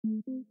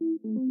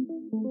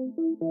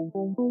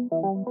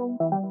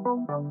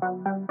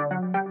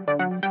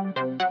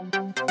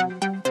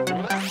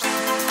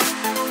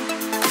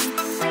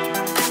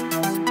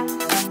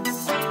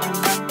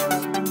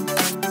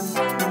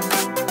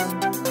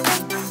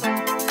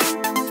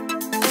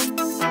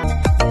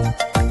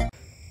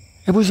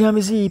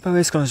Ebusiamisi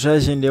Paris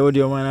Construction the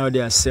audio man out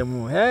there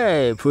semu.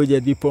 Hey,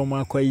 project people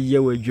ma kwa ye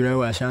we Ejura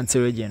wa Ashanti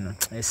Region.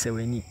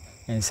 Eseweni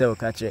ense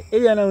okache.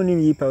 Eya na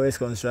uni Paris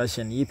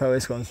Construction.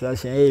 Paris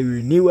Construction a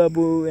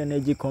renewable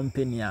energy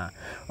company a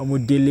omo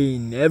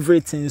dealing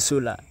everything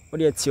solar.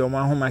 Odi ti omo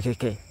ahoma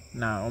keke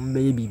na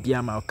ombe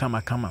bibia ma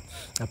kama.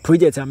 A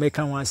project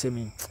American one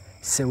semi.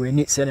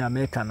 Seweni senior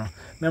American no.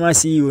 Mema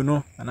CEO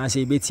no and I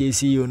say beti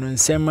CEO no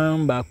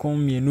nsema ba kon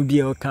mienu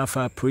bia o kan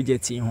fa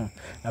project ho.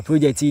 Na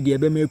project yi de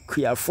be me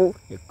kuafo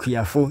me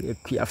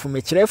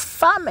kire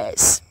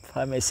farmers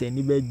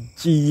ni be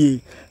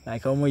giye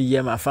like omo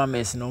ye ma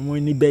farmers no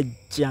omo ni be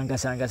gi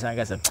angasa.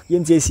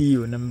 Yenti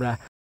CEO no mbra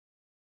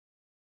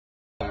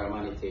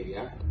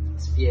humanitarian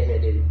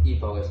spearheading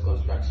E-Powers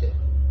Construction.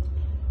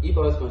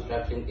 E-Powers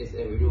Construction is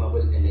a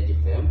renewable energy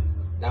firm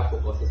that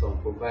focuses on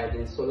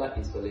providing solar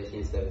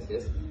installation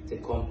services to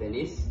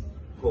companies,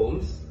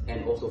 homes,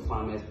 and also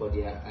farmers for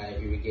their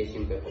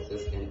irrigation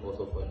purposes and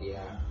also for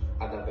their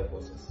other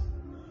purposes.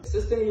 The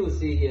system you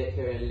see here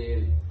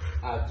currently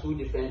are two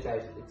different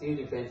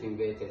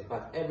inverters,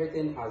 but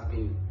everything has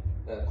been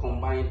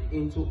combined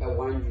into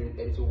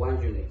one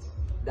unit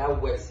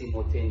that works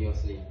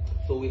simultaneously.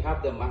 So we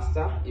have the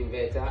master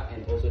inverter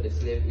and also the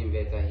slave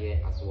inverter here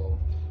as well.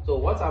 So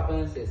what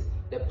happens is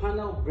the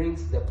panel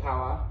brings the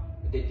power,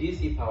 the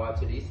DC power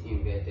to these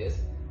inverters.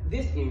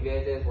 These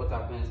inverters, what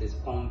happens is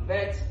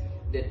convert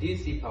the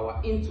DC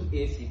power into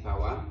AC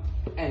power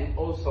and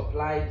also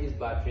supply these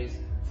batteries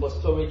for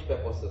storage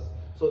purposes.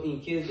 So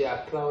in case there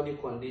are cloudy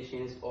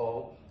conditions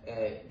or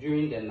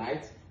during the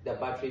night, the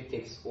battery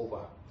takes over.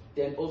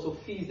 Then also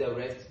feeds the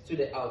rest to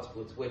the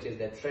output, which is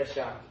the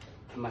thresher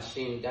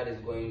machine that is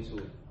going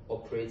to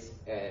operate,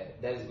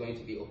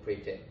 be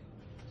operated.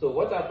 So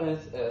what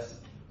happens is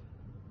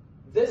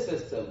this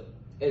system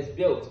is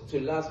built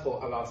to last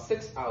for about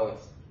 6 hours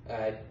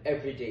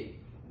every day.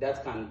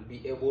 That can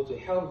be able to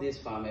help these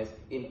farmers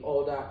in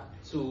order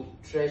to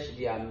thresh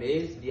their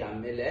maize, their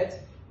millet,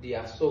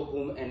 their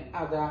sorghum, and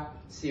other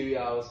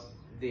cereals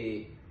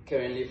they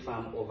currently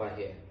farm over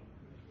here.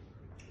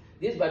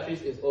 These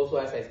batteries is also,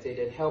 as I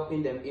stated,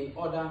 helping them in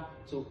order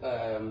to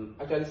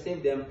actually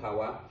save them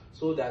power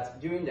so that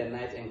during the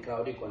night and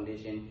cloudy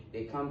condition,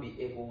 they can be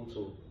able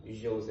to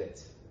use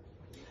it.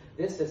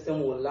 This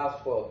system will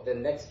last for the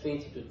next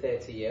 20 to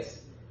 30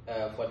 years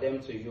for them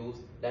to use.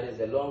 That is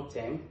the long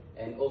term.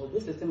 And also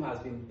this system has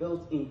been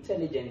built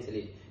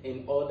intelligently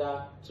in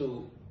order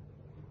to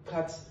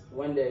cut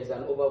when there is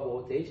an over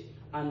voltage,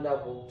 under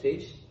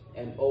voltage,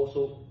 and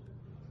also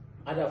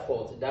other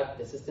faults that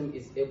the system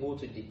is able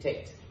to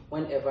detect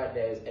whenever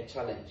there is a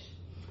challenge.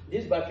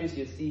 These batteries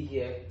you see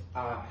here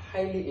are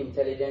highly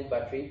intelligent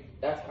battery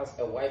that has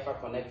a Wi-Fi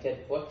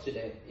connected port to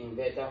the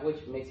inverter,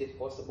 which makes it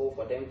possible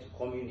for them to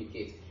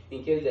communicate.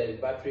 In case there is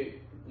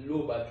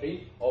low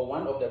battery or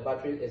one of the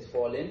batteries is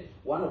falling,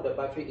 one of the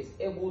battery is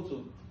able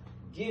to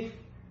give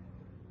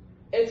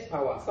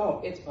some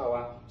of its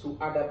power to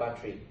other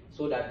battery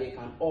so that they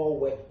can all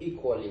work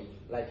equally.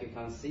 Like you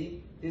can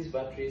see, these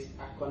batteries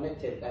are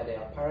connected, they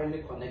are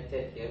parallelly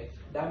connected here.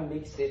 That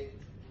makes it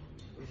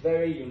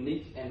very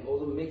unique and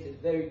also makes it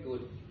very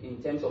good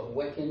in terms of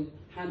working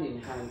hand in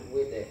hand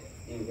with the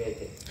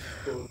inverter.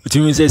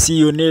 You say see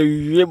you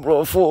ne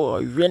bro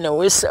for when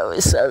wesa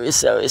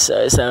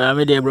I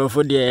made bro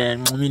for the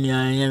I'm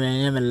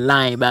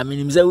line but I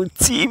mean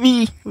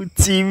TV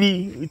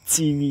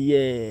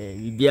yeah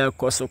we be a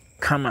course of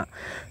camera.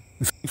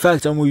 In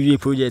fact I'm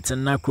with project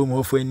and na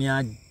chrome for any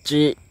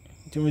aje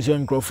to say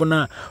microphone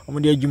na omo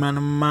de adwuma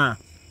no ma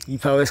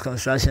E-Powers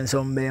Construction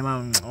some be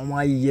ma omo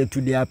aye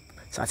to their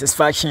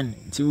satisfaction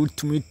to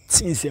me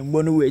things and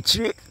bonu we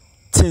chiri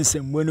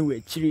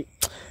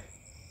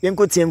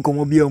yenko tiem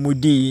komo bi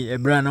omudi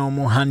ebra na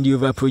omo hand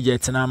over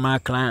project na ma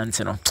client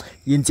no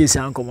yenti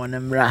san komo na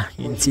mra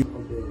yenti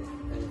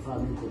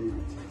farming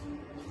community.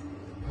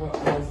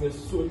 Has the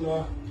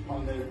solar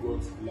panel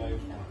got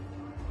lifetime?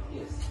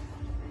 Yes,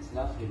 it's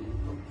not really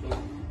from 20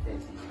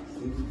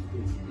 to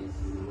 30 years.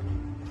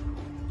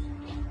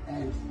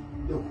 And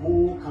the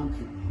whole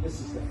country, this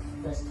is the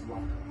first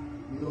one.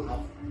 We don't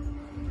have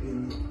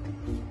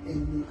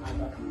any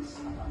other place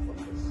apart from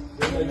this.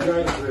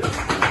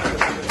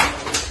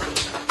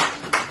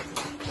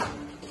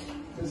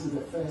 This is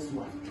the first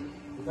one.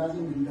 It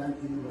hasn't been done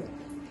anywhere.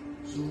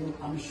 So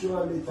I'm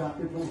sure later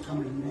people will come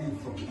and learn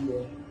from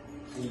here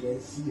and then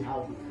see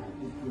how they can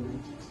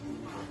implement it.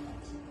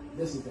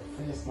 This is the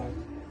first time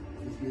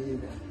it's being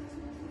done.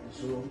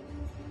 So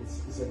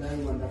it's a very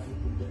wonderful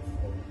project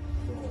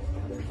for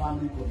the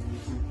farming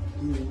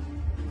community.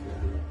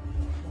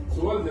 So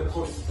what's the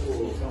cost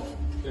for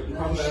the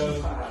panel?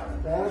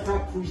 The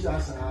push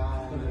us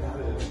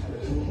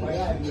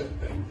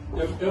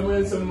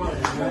The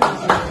money.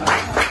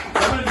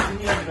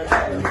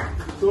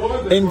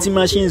 Empty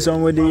machines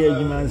on what the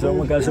humans on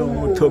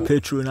what top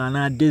petrol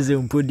and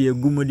diesel put the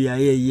gumudi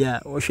a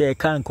or share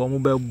can't come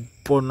over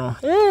pono.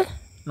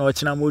 No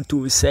chinamo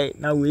to say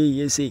now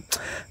we say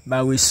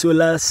but with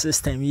solar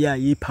system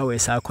ye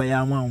powers are quite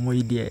one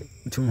way there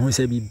to who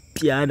say be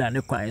piada and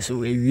the quite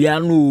so a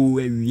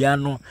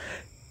viano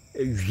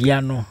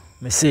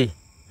me say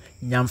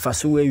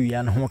Yamfaso we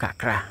an ho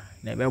kakra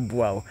never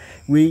boa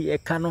we e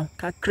kano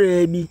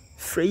kakra bi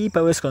free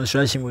powers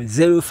construction with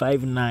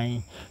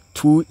 059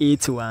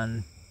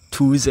 281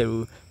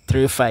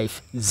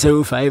 2035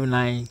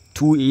 059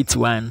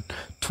 281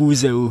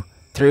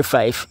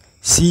 2035.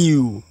 See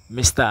you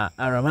Mr.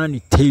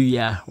 Aramani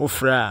Teria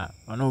ofra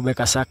ono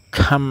bekasa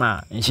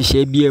kama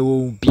nhihye bia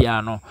wo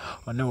piano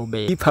ono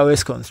be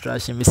powers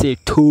construction me say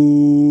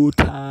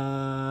total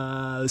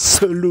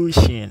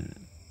solution.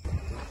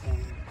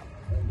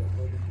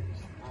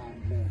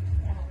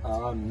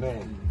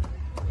 Amen.